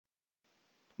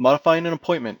Modifying an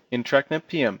appointment in TRAKnet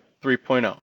PM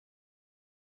 3.0.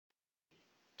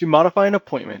 To modify an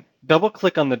appointment,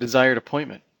 double-click on the desired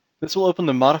appointment. This will open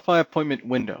the Modify Appointment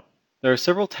window. There are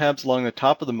several tabs along the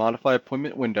top of the Modify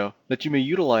Appointment window that you may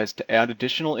utilize to add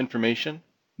additional information,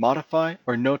 modify,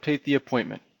 or notate the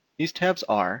appointment. These tabs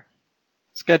are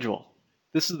Schedule.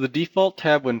 This is the default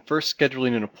tab when first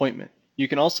scheduling an appointment. You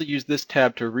can also use this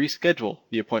tab to reschedule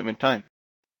the appointment time.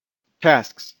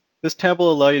 Tasks. This tab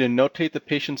will allow you to notate the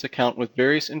patient's account with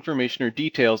various information or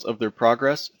details of their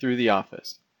progress through the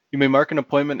office. You may mark an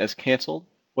appointment as canceled,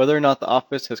 whether or not the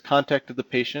office has contacted the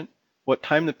patient, what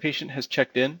time the patient has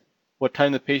checked in, what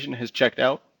time the patient has checked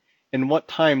out, and what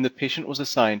time the patient was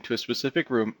assigned to a specific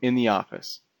room in the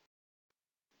office.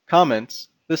 Comments.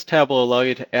 This tab will allow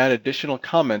you to add additional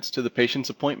comments to the patient's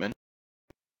appointment.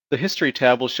 The History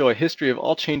tab will show a history of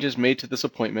all changes made to this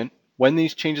appointment, when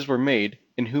these changes were made,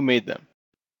 and who made them.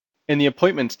 And the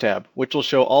Appointments tab, which will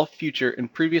show all future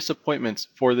and previous appointments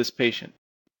for this patient.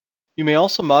 You may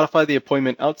also modify the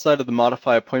appointment outside of the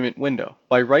Modify Appointment window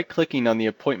by right-clicking on the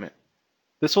appointment.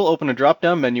 This will open a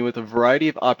drop-down menu with a variety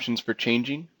of options for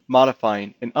changing,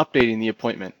 modifying, and updating the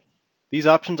appointment. These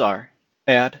options are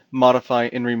Add, Modify,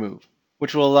 and Remove,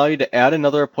 which will allow you to add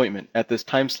another appointment at this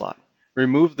time slot,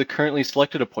 remove the currently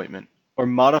selected appointment, or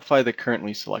modify the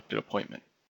currently selected appointment.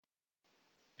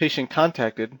 Patient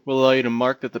Contacted will allow you to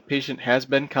mark that the patient has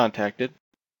been contacted.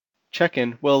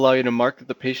 Check-in will allow you to mark that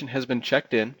the patient has been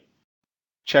checked in.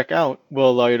 Check-out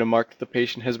will allow you to mark that the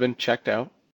patient has been checked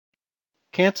out.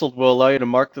 Canceled will allow you to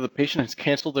mark that the patient has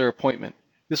canceled their appointment.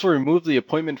 This will remove the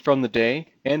appointment from the day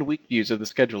and week views of the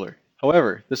scheduler.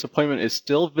 However, this appointment is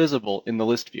still visible in the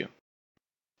list view.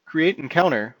 Create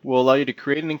Encounter will allow you to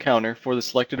create an encounter for the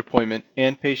selected appointment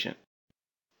and patient.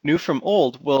 New from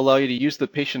Old will allow you to use the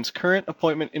patient's current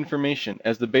appointment information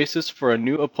as the basis for a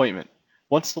new appointment.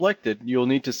 Once selected, you will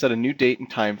need to set a new date and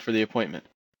time for the appointment.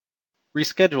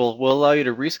 Reschedule will allow you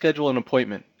to reschedule an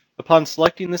appointment. Upon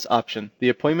selecting this option, the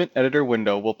Appointment Editor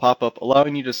window will pop up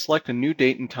allowing you to select a new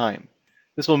date and time.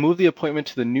 This will move the appointment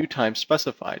to the new time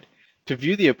specified. To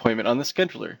view the appointment on the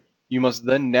scheduler, you must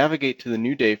then navigate to the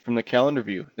new day from the calendar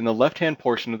view in the left-hand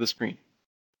portion of the screen.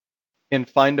 And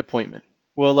Find Appointment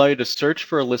will allow you to search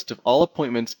for a list of all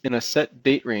appointments in a set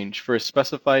date range for a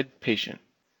specified patient.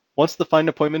 Once the Find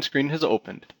Appointment screen has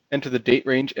opened, enter the date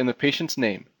range and the patient's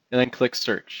name, and then click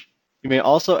Search. You may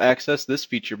also access this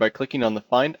feature by clicking on the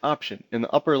Find option in the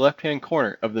upper left-hand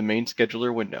corner of the main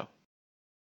scheduler window.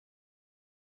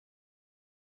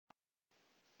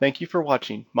 Thank you for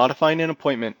watching Modifying an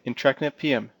Appointment in TRAKnet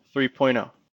PM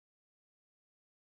 3.0.